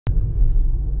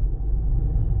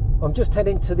I'm just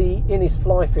heading to the Innis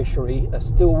Fly Fishery, a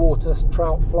Stillwater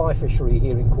trout fly fishery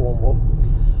here in Cornwall.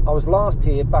 I was last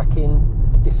here back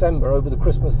in December over the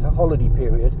Christmas holiday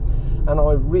period, and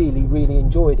I really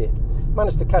enjoyed it.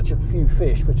 Managed to catch a few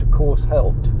fish, which of course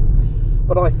helped.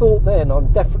 But I thought then I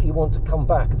definitely want to come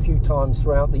back a few times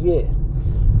throughout the year.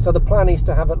 So the plan is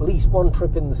to have at least one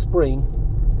trip in the spring,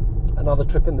 another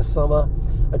trip in the summer,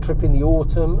 a trip in the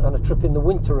autumn, and a trip in the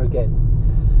winter again.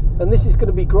 And this is going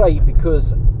to be great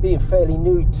because being fairly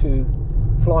new to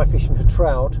fly fishing for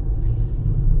trout,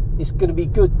 it's going to be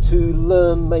good to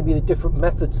learn maybe the different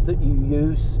methods that you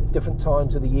use at different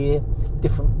times of the year,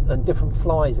 different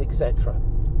flies, etc.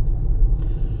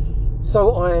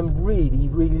 So I am really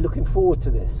looking forward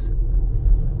to this.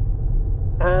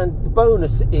 And the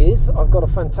bonus is I've got a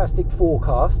fantastic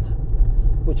forecast,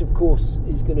 which of course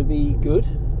is going to be good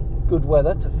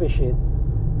weather to fish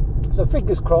in. So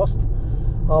fingers crossed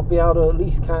I'll be able to at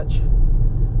least catch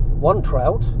one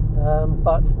trout,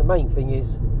 but the main thing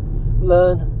is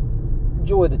learn,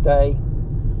 enjoy the day,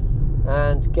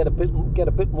 and get a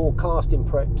bit more casting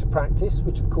to practice,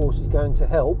 which of course is going to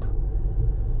help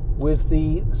with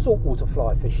the saltwater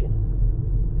fly fishing.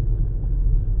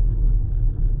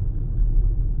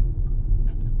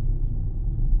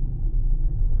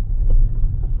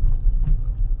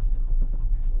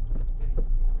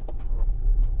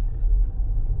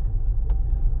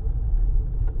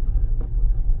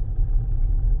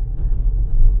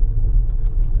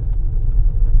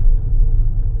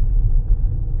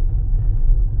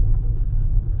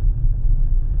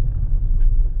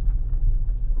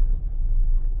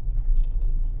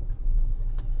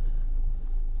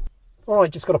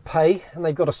 Alright, just got to pay, and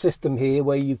they've got a system here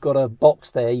where you've got a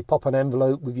box there. You pop an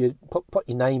envelope with your put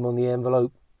your name on the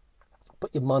envelope,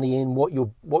 put your money in, what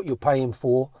you're paying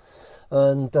for,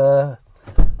 and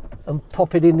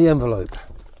pop it in the envelope.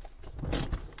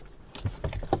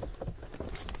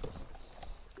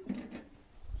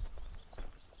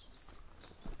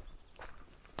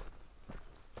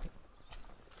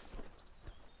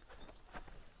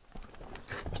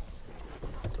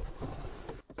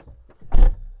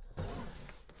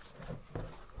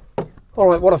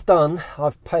 Alright, what I've done,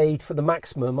 I've paid for the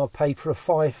maximum. I've paid for a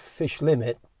 5 fish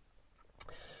limit.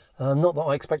 Not that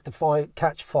I expect to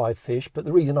catch 5 fish, but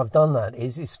the reason I've done that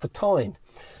is for time.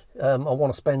 I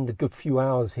want to spend a good few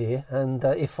hours here, and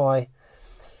if I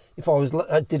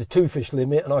did a 2 fish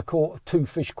limit and I caught 2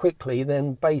 fish quickly,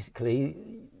 then basically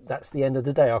that's the end of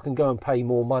the day. I can go and pay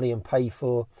more money and pay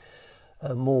for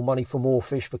more money for more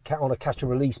fish on a catch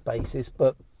and release basis,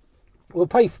 but we'll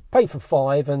pay for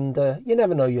 5, and you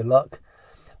never know your luck.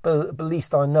 But at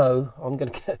least I know I'm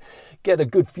going to get a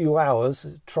good few hours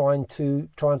trying to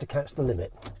catch the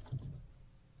limit.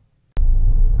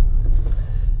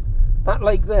 That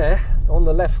lake there on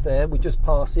the left there we're just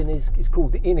passing is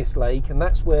called the Innis Lake, and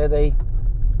that's where they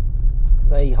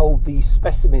hold the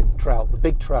specimen trout, the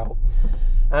big trout.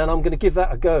 And I'm going to give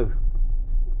that a go.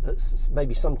 That's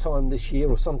maybe sometime this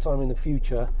year or sometime in the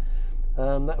future.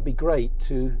 That would be great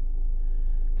to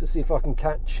see if I can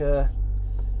catch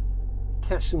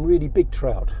some really big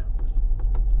trout.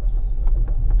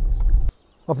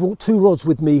 I've brought 2 rods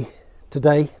with me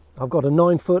today. I've got a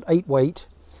 9-foot 8 weight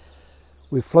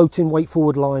with floating weight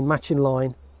forward line, matching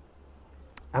line,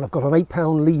 and I've got an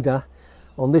 8-pound leader.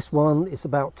 On this one it's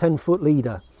about 10-foot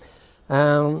leader,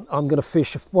 and I'm going to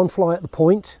fish 1 fly at the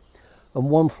point and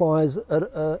 1 fly as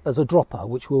a dropper,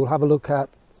 which we'll have a look at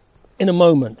in a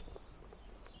moment.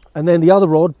 And then the other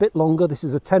rod, bit longer, this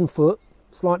is a 10-foot,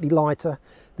 slightly lighter.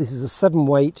 This is a 7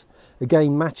 weight,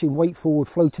 again matching weight forward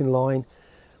floating line.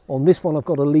 On this one I've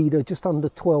got a leader just under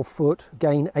 12 foot,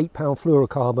 again 8-pound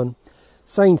fluorocarbon.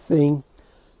 Same thing,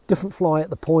 different fly at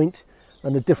the point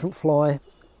and a different fly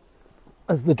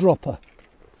as the dropper.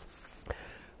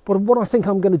 But what I think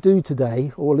I'm going to do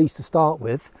today, or at least to start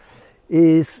with,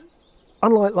 is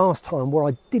unlike last time where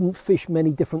I didn't fish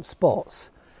many different spots,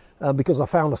 because I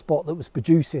found a spot that was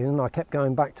producing and I kept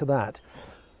going back to that.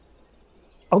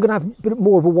 I'm going to have a bit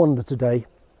more of a wander today.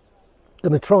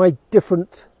 Going to try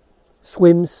different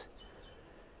swims,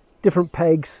 different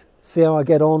pegs, see how I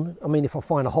get on. I mean, if I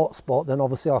find a hot spot, then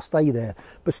obviously I'll stay there.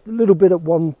 But a little bit at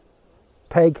one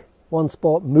peg, one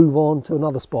spot, move on to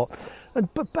another spot.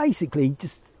 But basically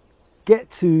just get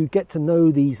to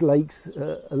know these lakes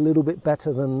a little bit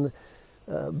better than,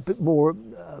 a bit more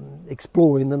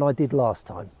exploring than I did last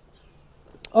time.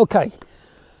 Okay,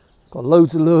 got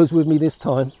loads of lures with me this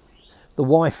time. The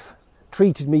wife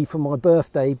treated me for my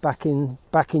birthday back in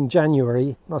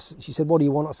January. She said, "What do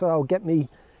you want?" I said, "Oh, get me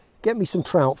some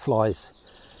trout flies."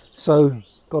 So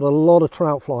got a lot of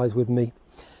trout flies with me,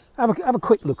 have a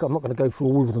quick look. I'm not going to go through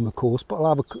all of them, of course, but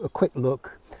I'll have a quick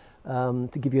look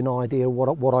to give you an idea of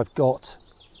what I've got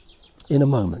in a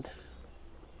moment.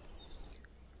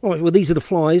 All right, well, these are the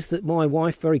flies that my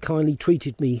wife very kindly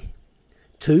treated me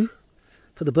to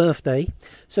for the birthday.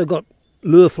 So I've got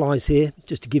lure flies here,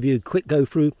 just to give you a quick go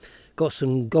through. Got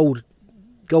some gold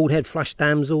head flash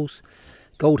damsels,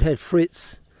 gold head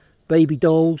frits, baby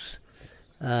dolls,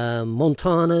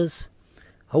 montanas,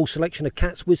 whole selection of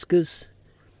cat's whiskers.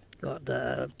 Got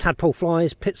tadpole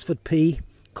flies, Pittsford pea,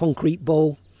 concrete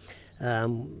bowl,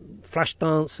 flash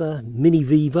dancer, mini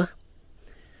viva.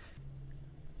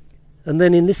 And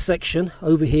then in this section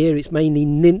over here, it's mainly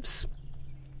nymphs,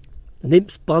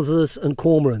 buzzers and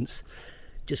cormorants.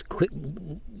 Just quick,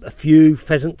 a few: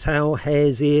 pheasant tail,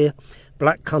 hare's ear,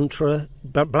 black cruncher,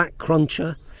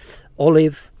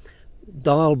 olive,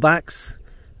 dialbacks,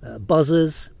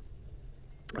 buzzers,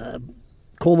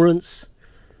 cormorants,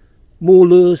 more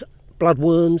lures,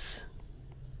 bloodworms,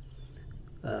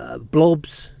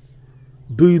 blobs,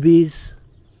 boobies,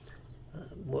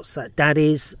 what's that,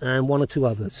 daddies, and one or two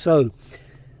others. So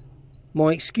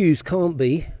my excuse can't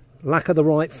be lack of the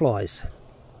right flies.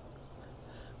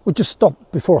 We'll just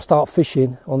stop before I start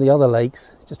fishing on the other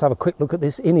lakes. Just have a quick look at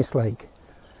this Innis lake.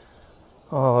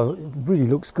 Oh, it really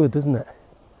looks good, doesn't it?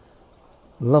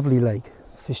 Lovely lake.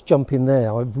 Fish jump in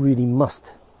there. I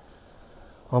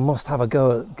must have a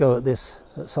go at this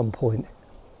at some point.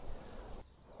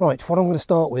 Right, what I'm going to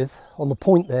start with, on the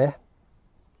point there,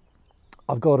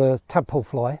 I've got a tadpole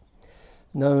fly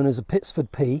known as a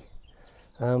Pittsford pea.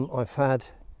 I've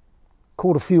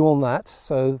caught a few on that,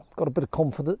 so got a bit of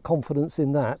confidence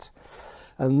in that.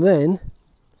 And then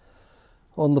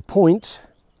on the point,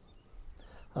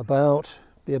 about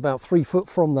 3 foot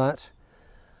from that,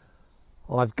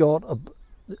 I've got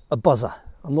a buzzer.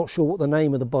 I'm not sure what the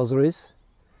name of the buzzer is.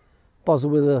 Buzzer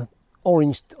with a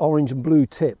orange and blue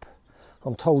tip.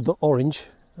 I'm told that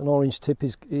an orange tip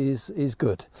is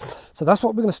good. So that's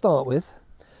what we're going to start with.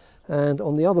 And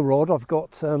on the other rod, I've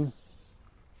got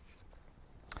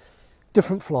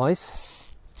different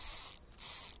flies.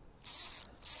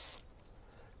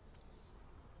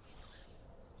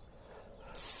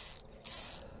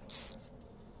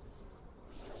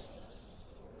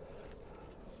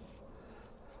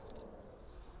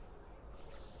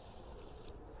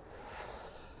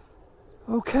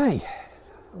 Okay,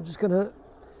 I'm just gonna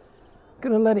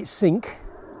let it sink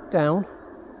down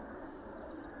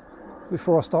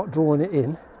before I start drawing it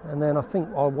in, and then I think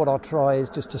what I'll try is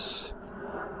just a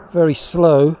very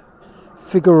slow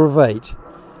figure of 8.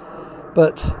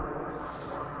 But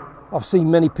I've seen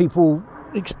many people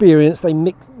experience they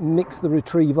mix the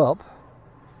retrieve up,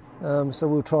 so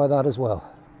we'll try that as well.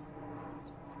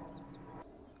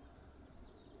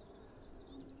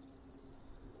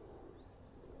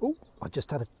 Oh, I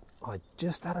just had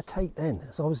a take then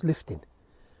as I was lifting.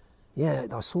 Yeah,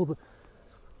 I saw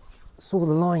the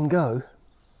line go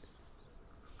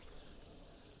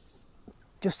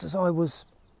just as I was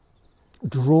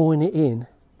drawing it in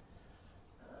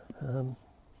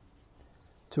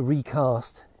to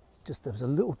recast. Just there was a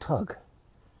little tug.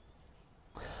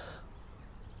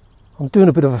 I'm doing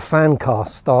a bit of a fan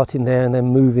cast, starting there and then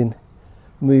moving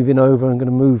over. I'm going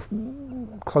to move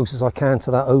close as I can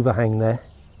to that overhang there.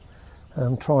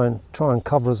 Try and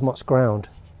cover as much ground.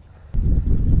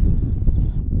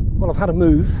 Well, I've had a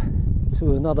move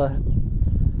to another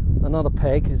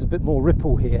peg. There's a bit more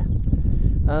ripple here,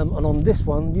 and on this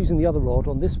one, using the other rod,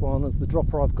 on this one as the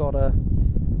dropper, I've got a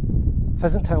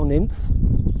pheasant tail nymph,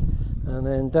 and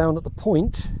then down at the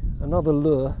point, another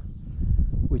lure,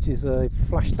 which is a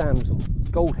flash damsel,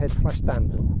 gold head flash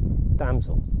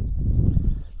damsel.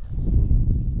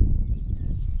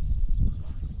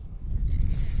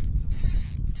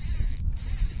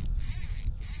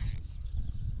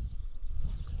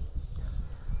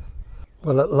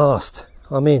 Well, at last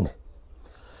I'm in.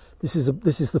 This is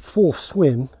the 4th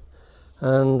swim,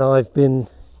 and I've been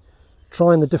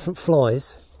trying the different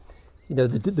flies. You know,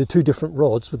 the 2 different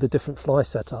rods with the different fly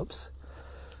setups.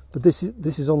 But this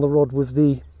is on the rod with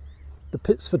the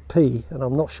Pittsford pea, and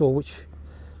I'm not sure which.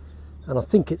 And I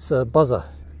think it's a buzzer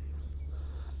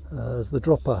as the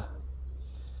dropper.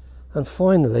 And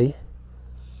finally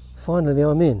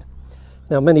I'm in.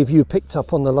 Now, many of you picked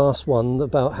up on the last one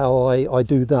about how I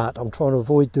do that. I'm trying to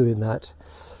avoid doing that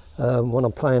when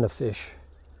I'm playing a fish.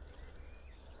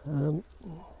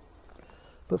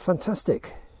 But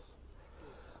fantastic.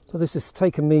 So this has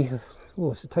taken me,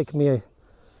 an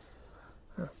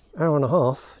hour and a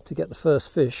half to get the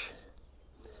first fish.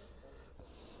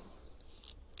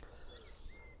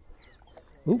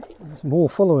 Ooh, there's more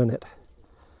following it.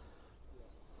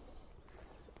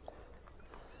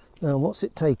 Now, what's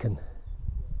it taken?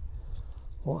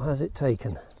 What has it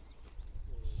taken?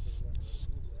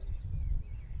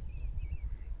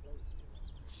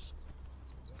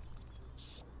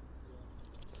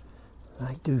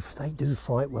 They do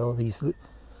fight well,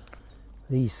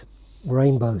 these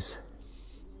rainbows.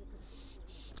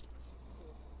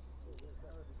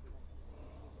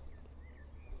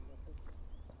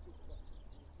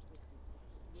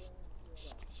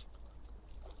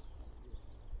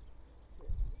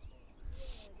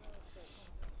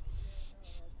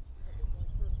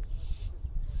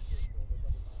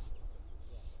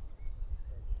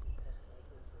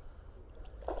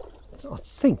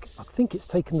 I think it's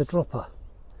taken the dropper.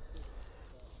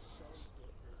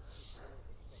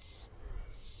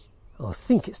 I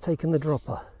think it's taken the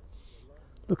dropper.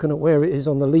 Looking at where it is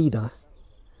on the leader.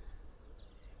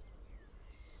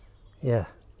 Yeah,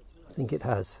 I think it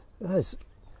has. It has.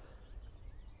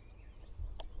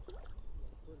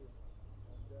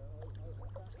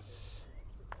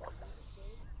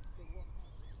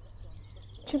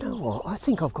 Do you know what? I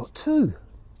think I've got two.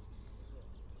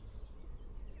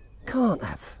 Can't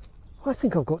have. I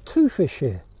think I've got two fish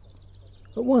here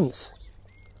at once.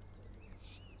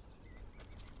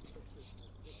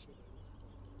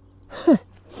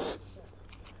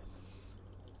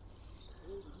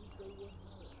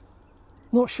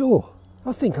 Not sure.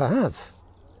 I think I have.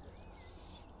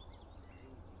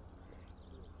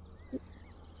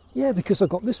 Yeah, because I've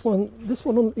got this one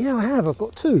on. Yeah, I have. I've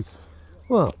got two.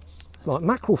 Well, it's like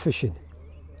mackerel fishing.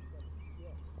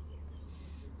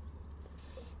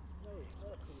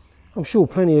 I'm sure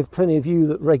plenty of you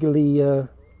that regularly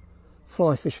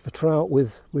fly fish for trout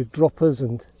with droppers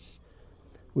and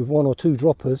with one or two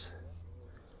droppers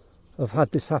have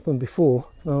had this happen before.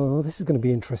 Oh, this is going to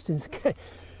be interesting.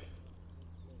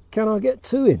 Can I get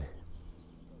two in?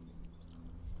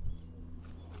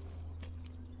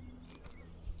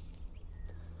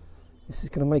 This is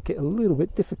going to make it a little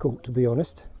bit difficult, to be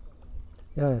honest.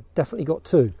 Yeah, definitely got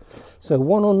two. So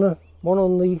one on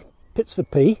the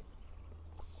Pitsford P,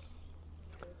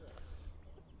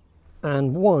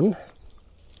 and one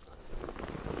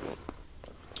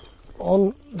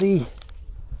on the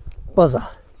buzzer.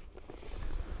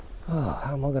 Oh,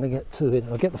 how am I going to get two in?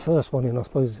 I'll get the first one in, I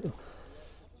suppose,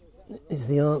 is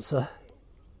the answer.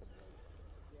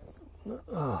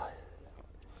 Oh.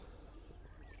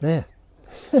 There.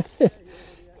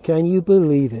 Can you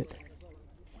believe it?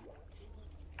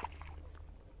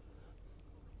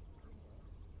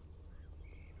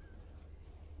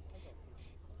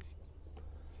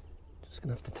 Just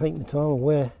gonna have to take my time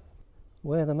and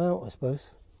wear them out, I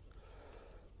suppose.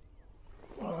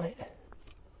 Right.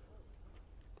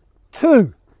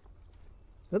 Two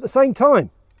at the same time.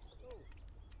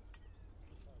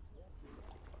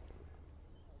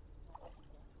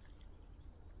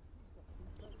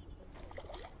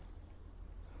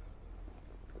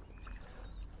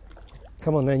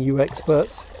 Come on then, you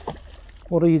experts.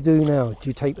 What do you do now? Do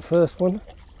you take the first one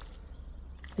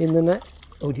in the net,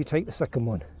 or do you take the second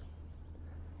one?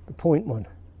 The point one.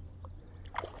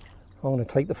 I want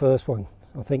to take the first one,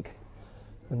 I think.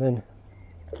 And then,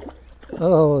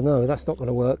 oh no, that's not going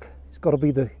to work. It's got to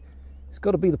be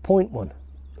the point one.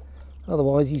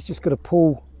 Otherwise, he's just going to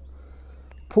pull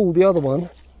the other one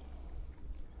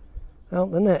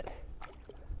out the net.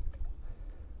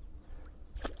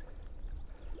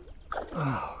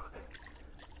 Oh.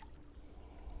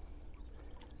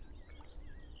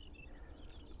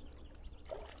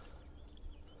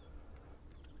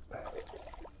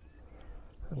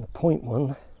 And the point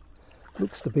one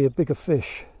looks to be a bigger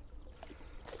fish.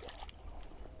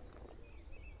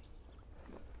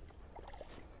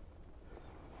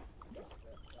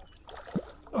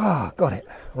 Ah, got it.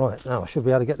 Right, now I should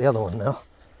be able to get the other one now.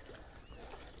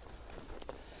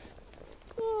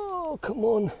 Oh, come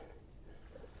on.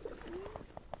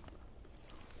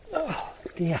 Oh,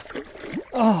 dear.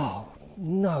 Oh,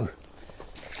 no.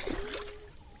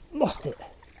 Lost it.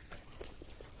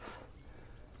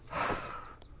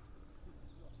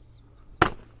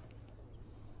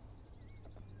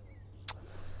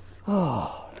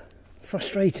 Oh,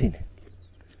 frustrating.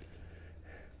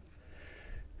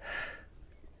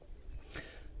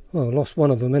 Well, I lost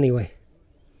one of them anyway.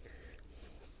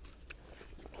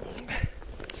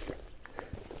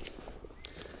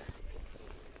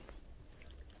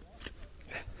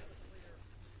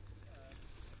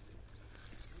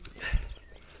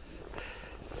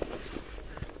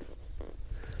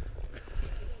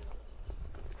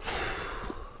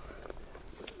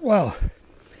 Well,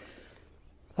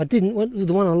 I didn't,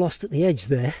 the one I lost at the edge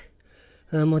there,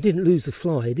 I didn't lose the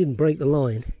fly, it didn't break the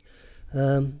line,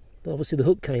 but obviously the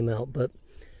hook came out, but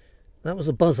That was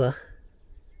a buzzer.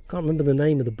 Can't remember the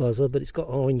name of the buzzer, but it's got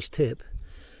an orange tip.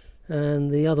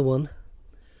 And the other one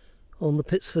on the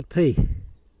Pitsford P.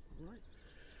 Right.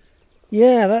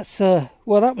 Yeah, that's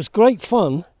well, that was great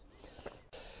fun.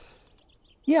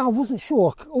 Yeah, I wasn't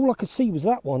sure. All I could see was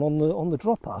that one on the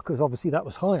dropper, because obviously that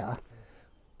was higher.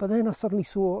 But then I suddenly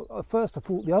saw, at first I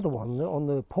thought the other one on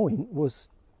the point was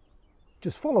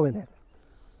just following it.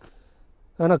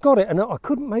 And I got it, and I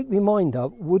couldn't make my mind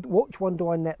up, which one do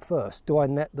I net first? Do I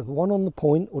net the one on the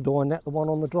point, or do I net the one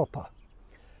on the dropper?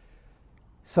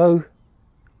 So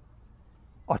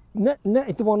I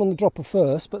netted the one on the dropper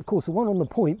first, but of course the one on the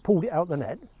point pulled it out the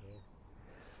net. Yeah.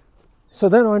 So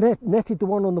then I netted the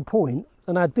one on the point,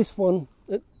 and I had this one,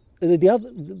 the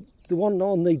one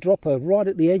on the dropper right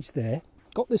at the edge there.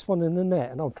 Got this one in the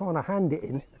net, and I'm trying to hand it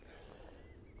in,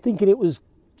 thinking it was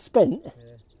spent, yeah.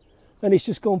 And it's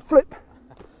just gone flip.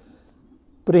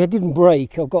 But it didn't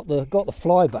break. I've got the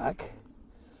fly back.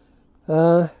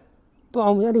 But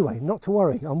anyway, not to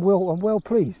worry. I'm well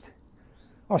pleased.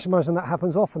 I should imagine that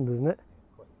happens often, doesn't it?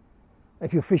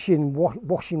 If you're fishing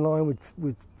washing line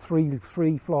with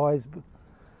three flies.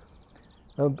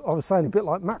 I was saying a bit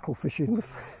like mackerel fishing.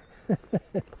 That's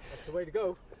the way to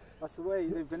go. That's the way.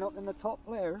 They've been up in the top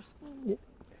layers.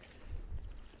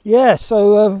 Yeah.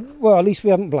 So well, at least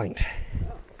we haven't blanked.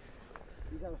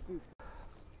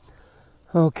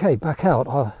 Okay, back out.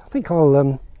 I think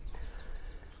I'll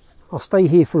stay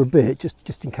here for a bit,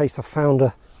 just in case I found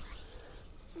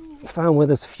where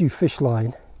there's a few fish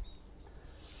lying.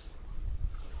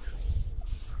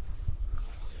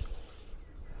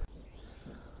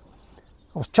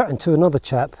 I was chatting to another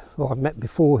chap who I've met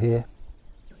before here,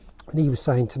 and he was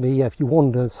saying to me, yeah, if you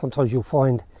wander, sometimes you'll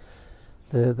find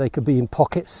they could be in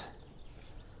pockets,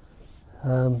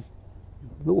 little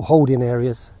holding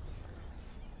areas.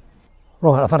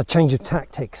 Right, I've had a change of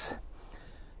tactics.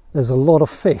 There's a lot of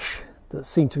fish that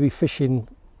seem to be fishing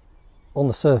on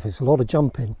the surface, a lot of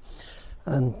jumping.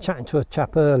 And chatting to a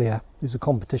chap earlier who's a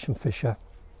competition fisher,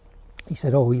 he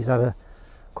said, oh, he's had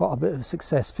quite a bit of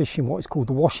success fishing what is called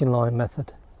the washing line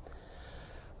method.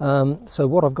 So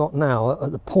what I've got now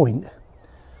at the point,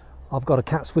 I've got a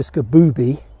cat's whisker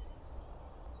booby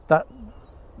that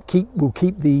will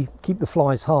keep the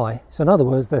flies high. So in other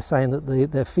words, they're saying that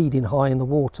they're feeding high in the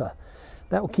water.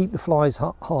 That will keep the flies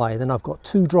high. Then I've got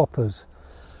two droppers.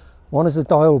 One is a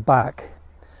dial back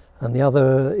and the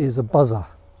other is a buzzer.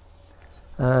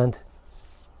 And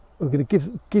we're going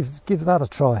to give that a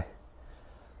try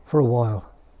for a while.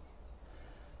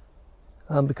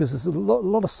 Because there's a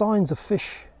lot of signs of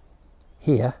fish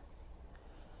here.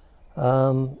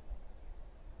 But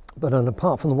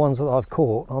apart from the ones that I've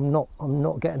caught, I'm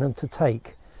not getting them to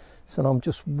take. So I'm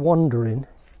just wondering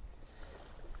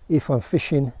if I'm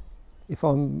fishing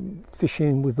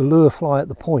with the lure fly at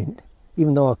the point,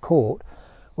 even though I caught,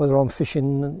 whether I'm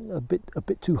fishing a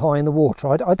bit too high in the water.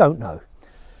 I don't know.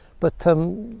 But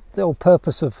the whole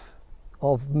purpose of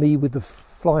me with the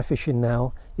fly fishing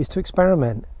now is to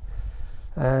experiment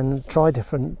and try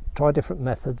different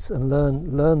methods and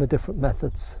learn the different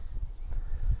methods.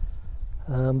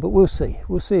 But we'll see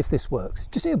if this works.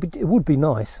 It would be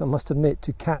nice, I must admit,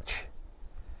 to catch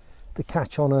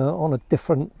on a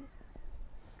different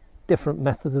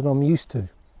method than I'm used to.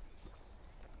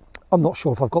 I'm not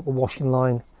sure if I've got the washing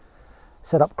line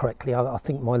set up correctly. I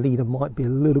think my leader might be a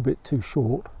little bit too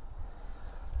short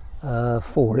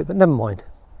for it, but never mind.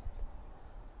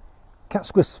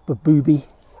 Cat's whisper booby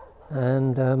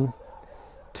and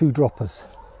two droppers.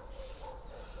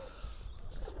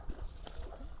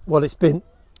 Well, it's been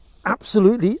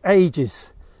absolutely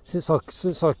ages since I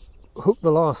hooked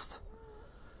the last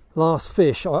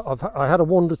fish. I had a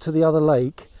wander to the other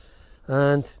lake,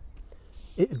 and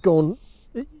it had gone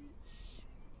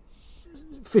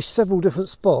fished several different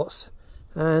spots,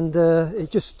 and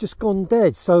it just gone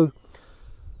dead. So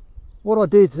what I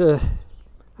did,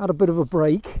 had a bit of a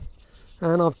break,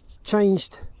 and I've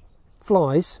changed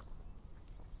flies,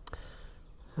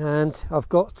 and I've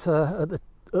got at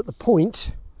the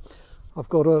point, I've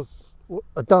got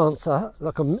a dancer,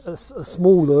 like a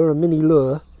small lure, a mini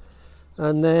lure,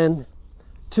 and then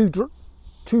two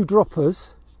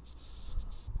droppers.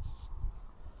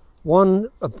 One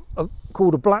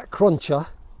called a black cruncher,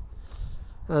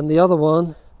 and the other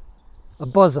one a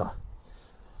buzzer.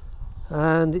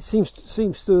 And it seems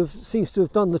to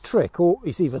have done the trick, or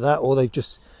it's either that, or they've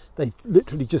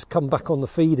literally just come back on the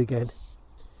feed again.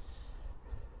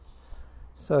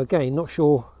 So again, not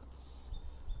sure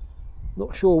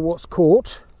what's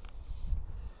caught.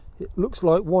 It looks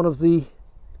like one of the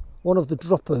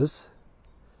droppers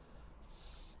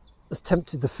has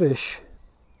tempted the fish.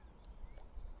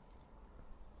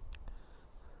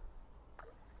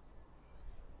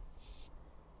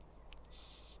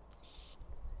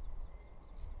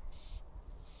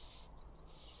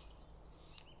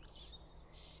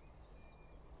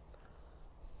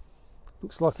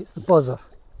 Looks like it's the buzzer.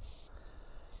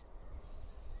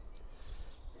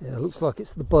 Yeah, looks like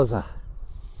it's the buzzer.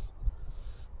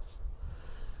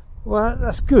 Well,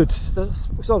 that's good.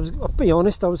 I'll be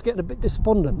honest, I was getting a bit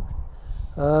despondent.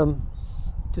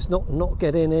 Just not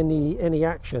getting any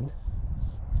action.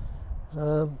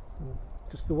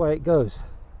 Just the way it goes.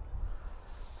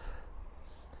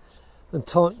 And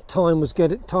time was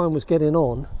getting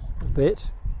on a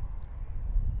bit.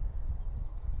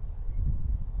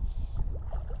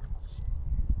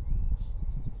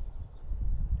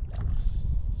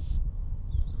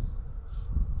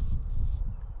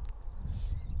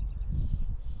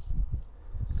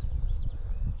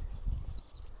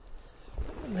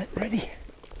 Net ready.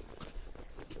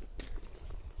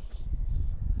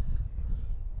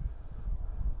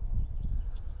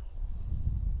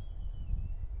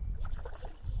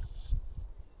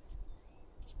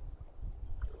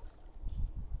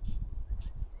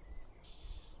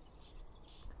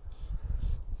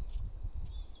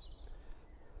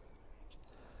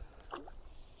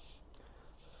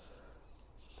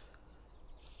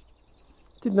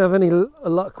 Didn't have any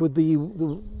luck with the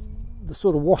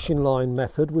sort of washing line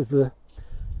method with the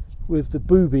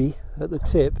booby at the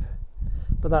tip,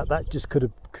 but that just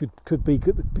could be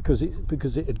good because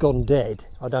it had gone dead.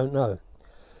 I don't know,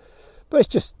 but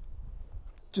it's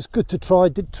just good to try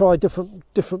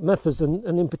different methods and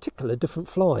in particular different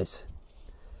flies.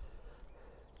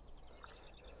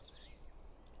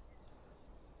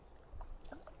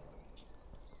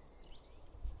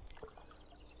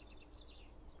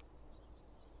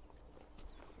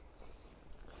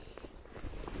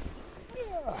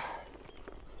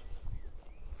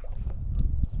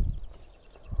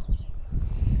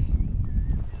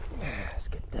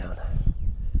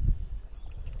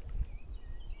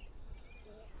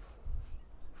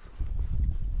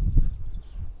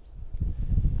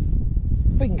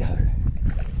 Bingo.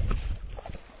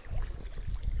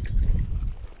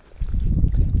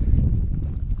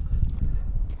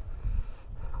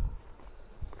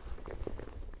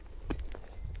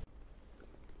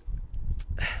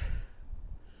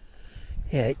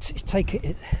 Yeah, it's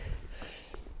taken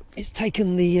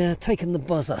the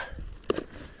buzzer,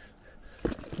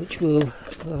 which I'll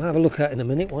have a look at in a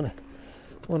minute when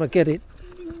I get it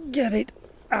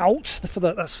out.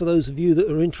 That's for those of you that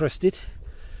are interested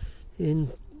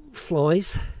in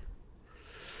flies.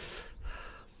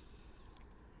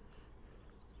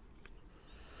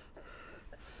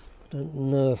 Don't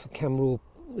know if the camera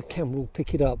will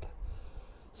pick it up.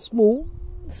 Small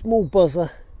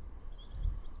buzzer.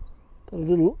 Got a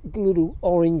little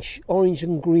orange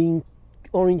and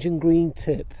green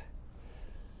tip.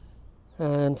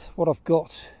 And what I've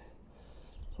got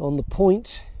on the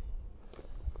point,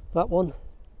 that one,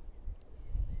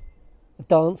 a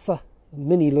dancer, a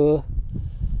mini lure,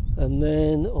 and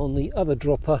then on the other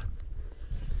dropper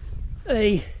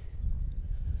a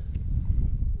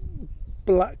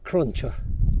black cruncher.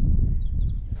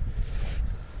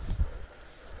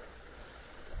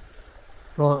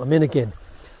 Right, I'm in again.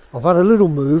 I've had a little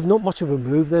move, not much of a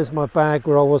move. There's my bag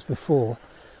where I was before.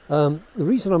 The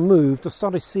reason I moved, I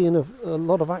started seeing a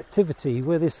lot of activity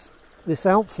where this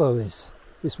outflow is,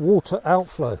 this water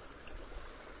outflow.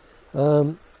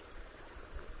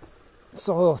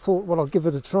 So I thought, well, I'll give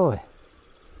it a try.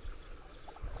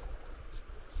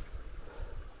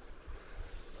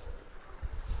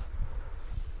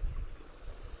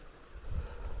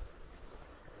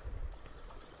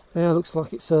 Yeah, looks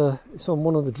like it's on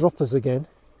one of the droppers again.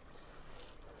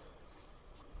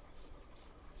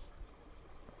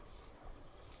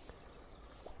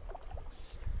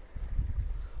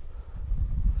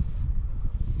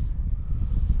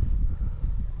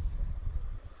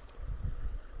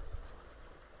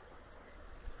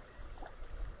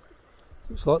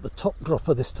 Looks like the top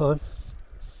dropper this time.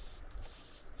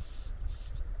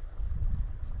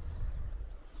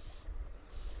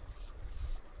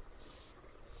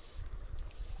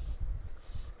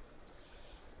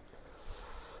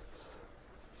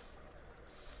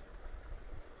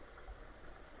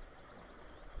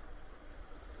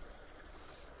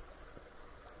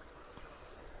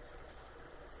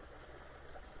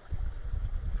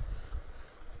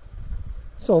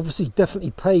 So obviously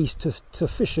definitely pays to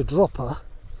fish a dropper.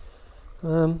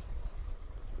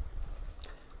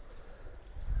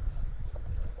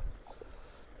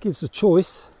 Gives a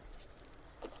choice.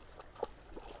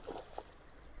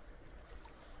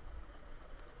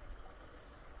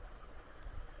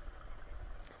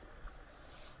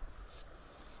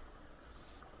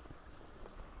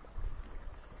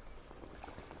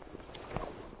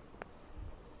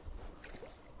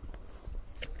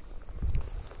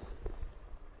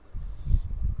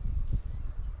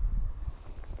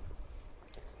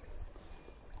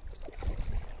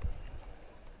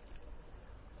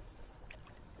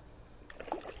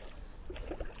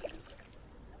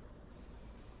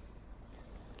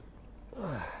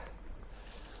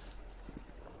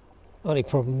 Only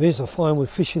problem is I find with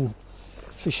fishing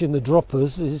the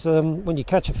droppers is when you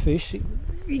catch a fish,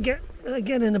 you get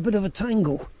in a bit of a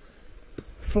tangle.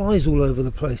 Flies all over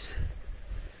the place.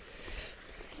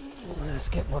 Let's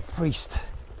get my priest.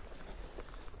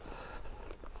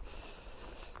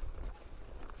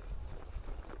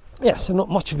 Yeah, so not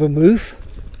much of a move,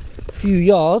 a few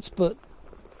yards, but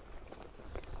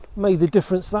made the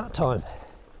difference that time.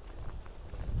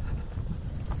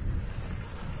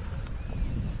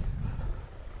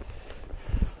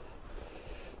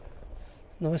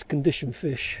 Nice condition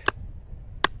fish.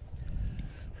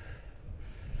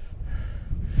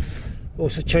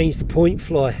 Also changed the point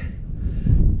fly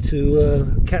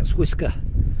to cat's whisker,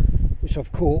 which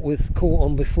I've caught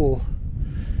on before.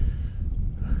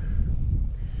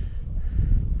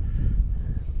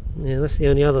 Yeah, that's the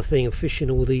only other thing of fishing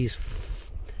all these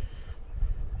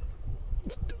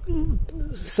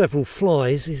several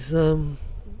flies is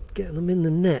getting them in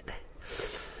the net.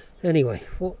 Anyway,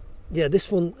 yeah,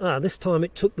 this one. This time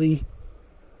it took the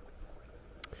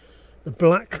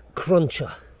black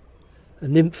cruncher, a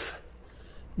nymph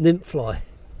fly.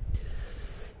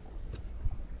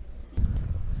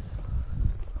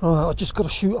 Alright, I just got to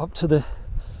shoot up to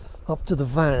the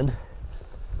van.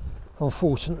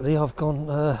 Unfortunately, I've gone.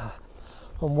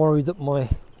 I'm worried that my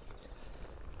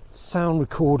sound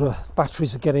recorder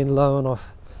batteries are getting low, and I've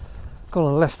gone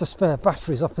and left the spare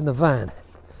batteries up in the van.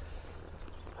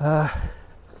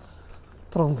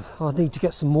 But I need to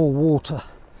get some more water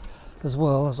as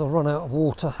well, as I run out of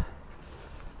water.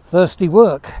 Thirsty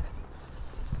work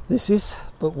this is,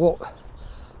 but what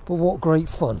great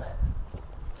fun.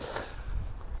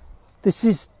 This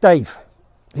is Dave.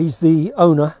 He's the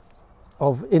owner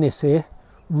of Innis here.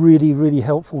 Really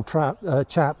helpful chap,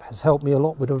 has helped me a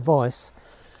lot with advice.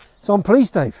 So I'm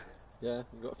pleased, Dave. Yeah,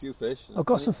 you've got a few fish. I've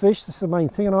got some fish, that's the main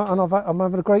thing, and I'm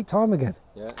having a great time again.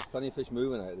 Yeah, plenty of fish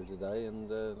moving out there today, and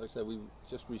like I said, we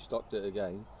just restocked it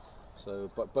again. So,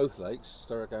 but both lakes,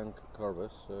 Sturrock and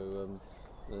Corvus, so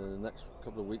the next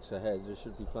couple of weeks ahead there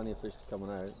should be plenty of fish coming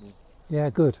out. And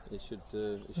yeah, good. It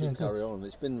should carry on.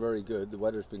 It's been very good, the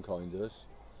weather's been kind to us.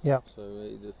 Yeah. So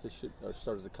the fish are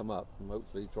started to come up, and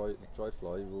hopefully dry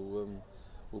fly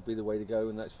will be the way to go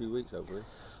in the next few weeks, hopefully.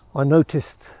 I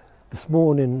noticed this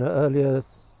morning,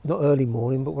 not early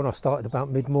morning, but when I started about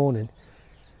mid-morning,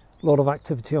 a lot of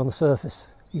activity on the surface.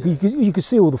 You could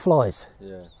see all the flies.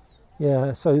 Yeah.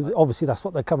 Yeah, so obviously that's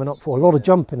what they're coming up for. A lot of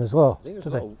jumping as well. I think there's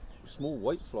today. a lot of small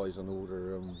white flies on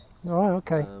order. All right,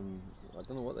 okay. I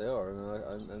don't know what they are,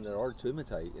 and they're hard to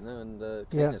imitate, and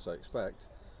Canis, I expect.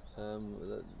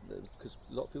 Because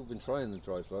a lot of people have been trying the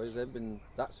dry flies, they haven't been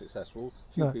that successful.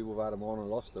 A few people have had them on and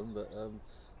lost them, but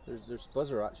there's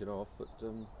buzzer action off, but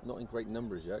not in great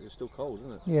numbers yet. It's still cold,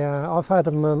 isn't it? Yeah, I've had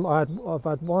them. I've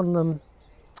had one.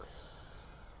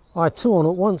 I had two on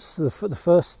at once. The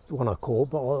first one I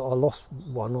caught, but I lost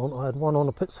one on. I had one on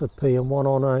a Pittsford P and one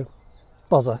on a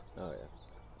buzzer. Oh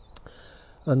yeah.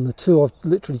 And the two I've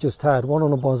literally just had, one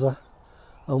on a buzzer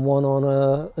and one on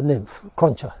a nymph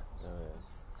cruncher. Oh yeah.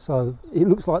 So it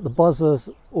looks like the buzzers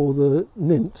or the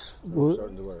nymphs were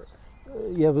starting to work.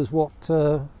 Yeah, was what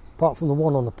apart from the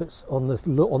one on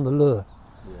the lure.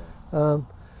 Yeah.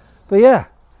 But yeah,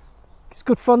 it's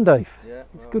good fun, Dave. Yeah.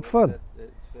 It's good fun.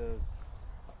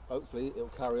 Hopefully it'll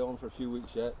carry on for a few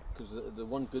weeks yet, because the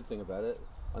one good thing about it,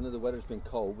 I know the weather's been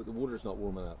cold, but the water's not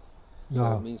warming up. So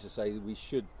No. it means to say that we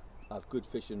should have good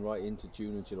fishing right into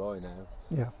June and July now.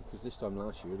 Yeah. Because this time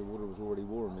last year the water was already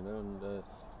warm, and by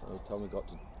the time we got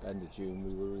to the end of June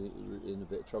we were in a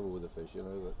bit of trouble with the fish,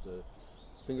 but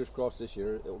fingers crossed this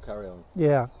year it'll carry on.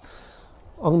 Yeah.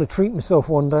 I'm going to treat myself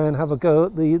one day and have a go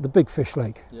at the big fish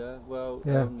lake. Yeah, well,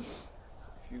 Yeah.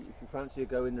 If you fancy a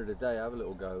go in there today, have a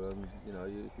little go.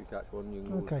 If you catch one, you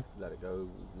can always let it go.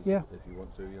 Yeah. If you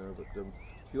want to, But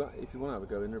if you want to have a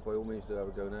go in there, by all means, do have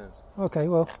a go now. Okay,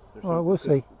 well, all right, we'll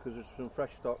see. Because there's some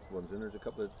fresh stock ones in. There's a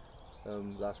couple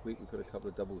of last week we put a couple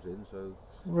of doubles in, so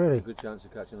Really? there's a good chance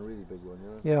of catching a really big one.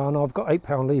 Yeah, I know. I've got 8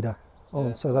 pound leader on,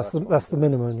 Yeah, so well, that's the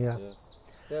minimum. Yeah.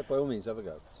 Yeah, by all means, have a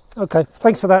go. Okay,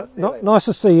 thanks for that. See you later. Nice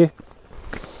to see you.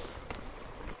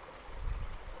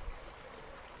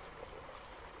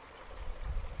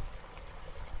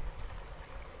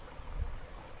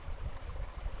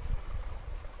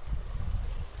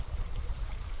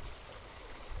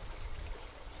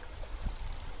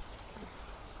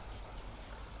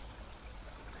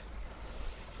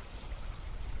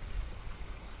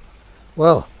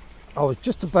 Well, I was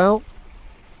just about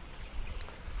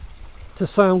to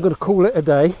say I'm going to call it a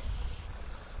day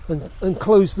and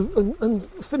close and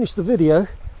finish the video,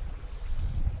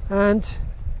 and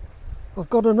I've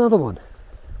got another one.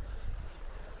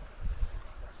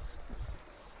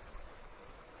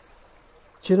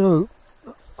 Do you know,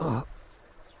 I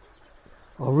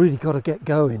really got to get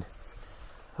going.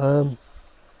 Oh,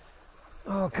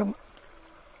 come.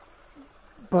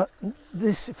 But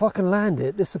this, if I can land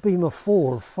it, this will be my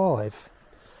 4 or 5.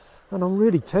 And I'm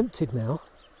really tempted now,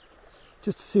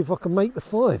 just to see if I can make the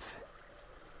 5.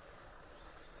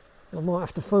 I might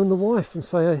have to phone the wife and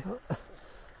say, hey,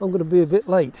 I'm going to be a bit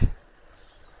late.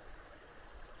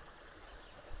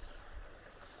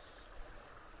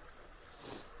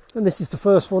 And this is the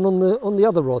first one on the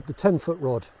other rod, the 10-foot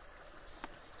rod.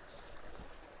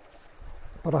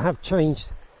 But I have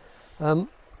changed the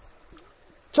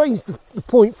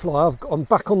point fly. I'm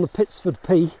back on the Pittsford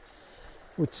P,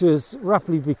 which has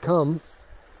rapidly become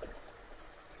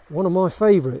one of my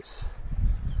favourites.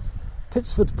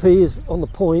 Pittsford P is on the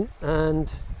point,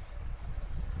 and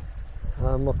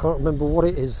I can't remember what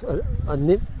it is. A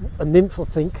nymph, I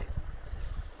think,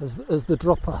 as the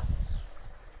dropper.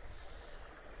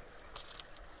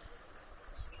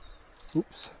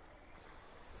 Oops.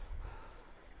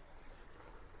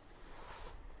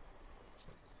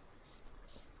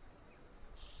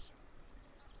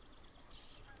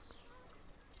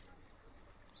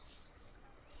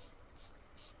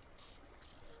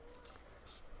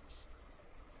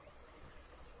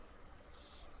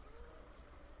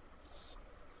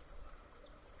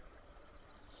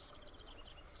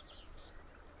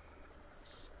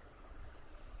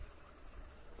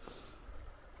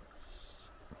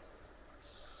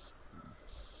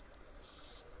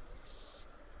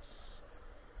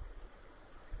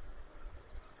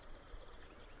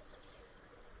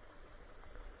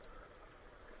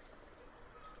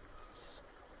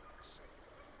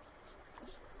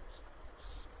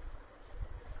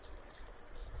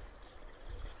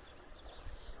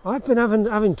 I've been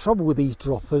having trouble with these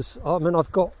droppers. I mean,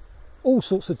 I've got all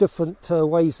sorts of different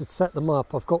ways to set them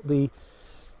up. I've got the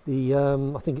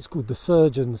I think it's called the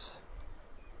surgeon's.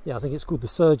 Yeah, I think it's called the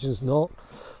surgeon's knot.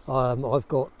 I've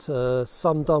got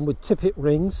some done with tippet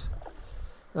rings,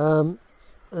 and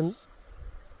I've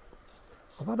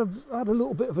had a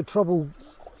little bit of a trouble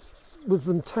with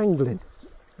them tangling,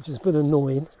 which has been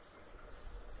annoying.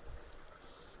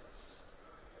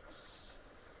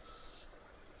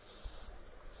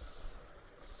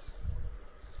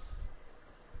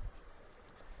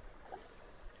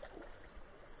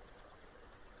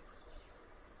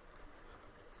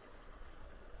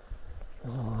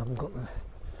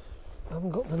 I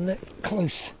haven't got the net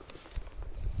close.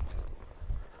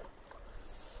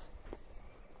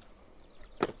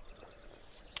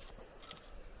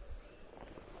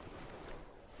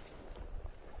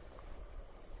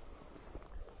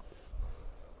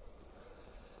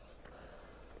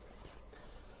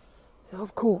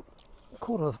 I've caught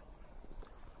a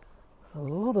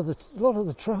lot of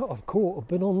the trout I've caught have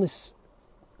been on this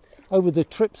over the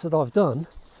trips that I've done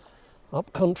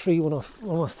up country on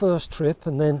my first trip,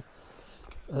 and then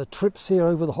trips here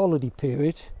over the holiday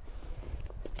period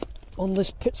on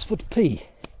this Pittsford P.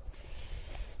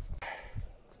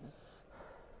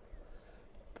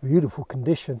 Beautiful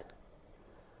condition.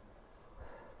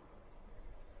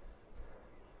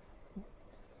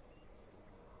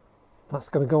 That's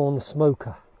going to go on the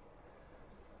smoker.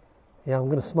 Yeah, I'm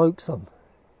going to smoke some.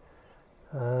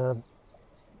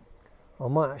 I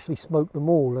might actually smoke them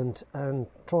all and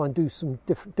try and do some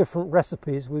different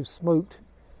recipes with smoked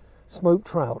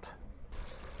trout.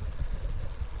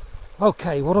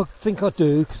 Okay, what I think I'll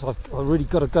do, because I've really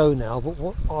got to go now,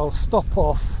 but I'll stop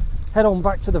off, head on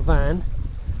back to the van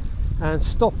and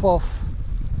stop off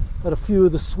at a few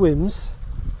of the swims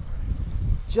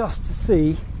just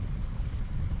to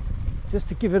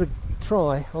give it a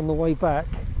try on the way back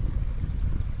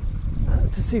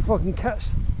to see if I can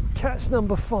catch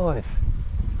number 5.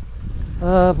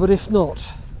 But if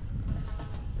not,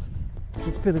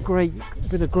 it's been a great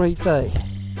day.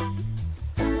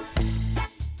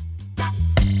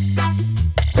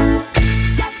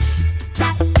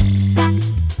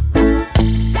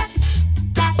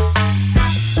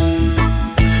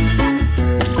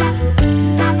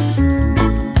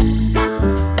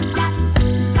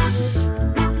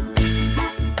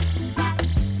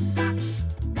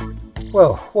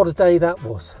 Well, what a day that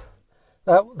was.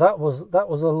 That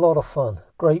was a lot of fun,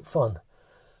 great fun.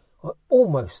 I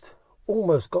almost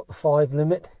got the 5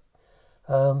 limit.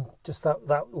 Just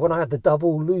that when I had the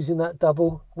double, losing that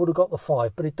double would have got the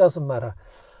 5, but it doesn't matter.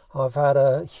 I've had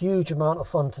a huge amount of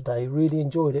fun today, really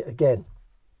enjoyed it again.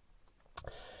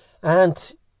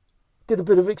 And did a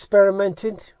bit of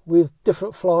experimenting with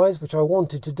different flies, which I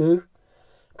wanted to do.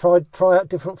 Try out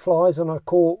different flies, and I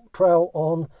caught trout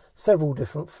on several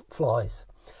different flies.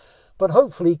 But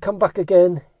hopefully come back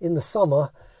again in the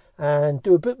summer and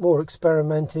do a bit more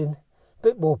experimenting, a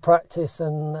bit more practice,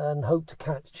 and hope to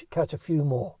catch a few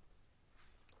more.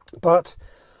 But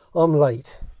I'm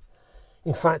late.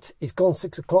 In fact, it's gone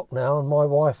 6 o'clock now, and my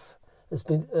wife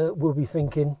will be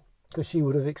thinking, because she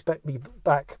would have expected me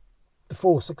back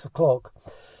before 6 o'clock.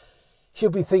 She'll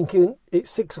be thinking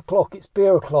it's 6 o'clock, it's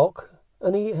beer o'clock,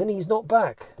 and he's not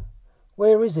back.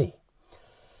 Where is he?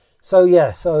 So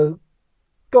yeah,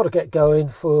 got to get going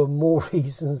for more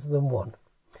reasons than one.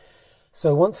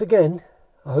 So once again,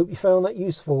 I hope you found that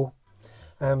useful,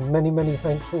 and many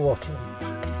thanks for watching.